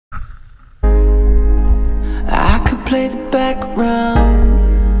play the background.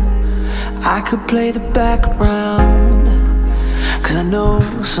 I could play the background. Cause I know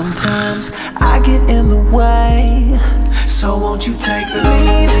sometimes I get in the way. So won't you take the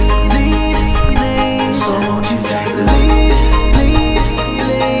lead, lead, lead. So won't you take the lead, lead,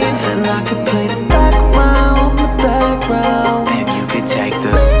 lead. And I could play the background, and you could take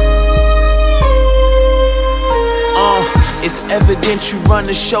the It's evident you run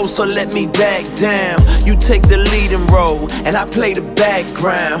the show, so let me back down. You take the leading role, and I play the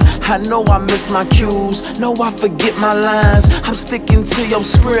background. I know I miss my cues, know I forget my lines. I'm sticking to your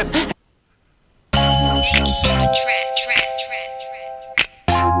script.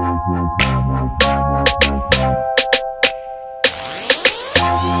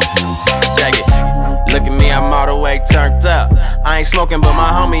 Check it. Look at me, I'm all the way turned up. I ain't smoking, but my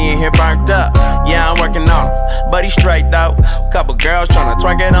homie in here burnt up. Yeah, I'm working on him, but he straight though. Couple girls tryna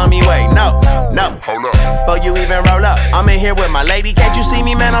twerk it on me, wait, no, no. Hold up. Before you even roll up, I'm in here with my lady, can't you see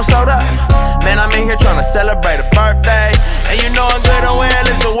me, man, I'm sold up. Man, I'm in here tryna celebrate a birthday. And you know I'm good and well,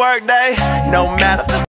 it's a work day. No matter.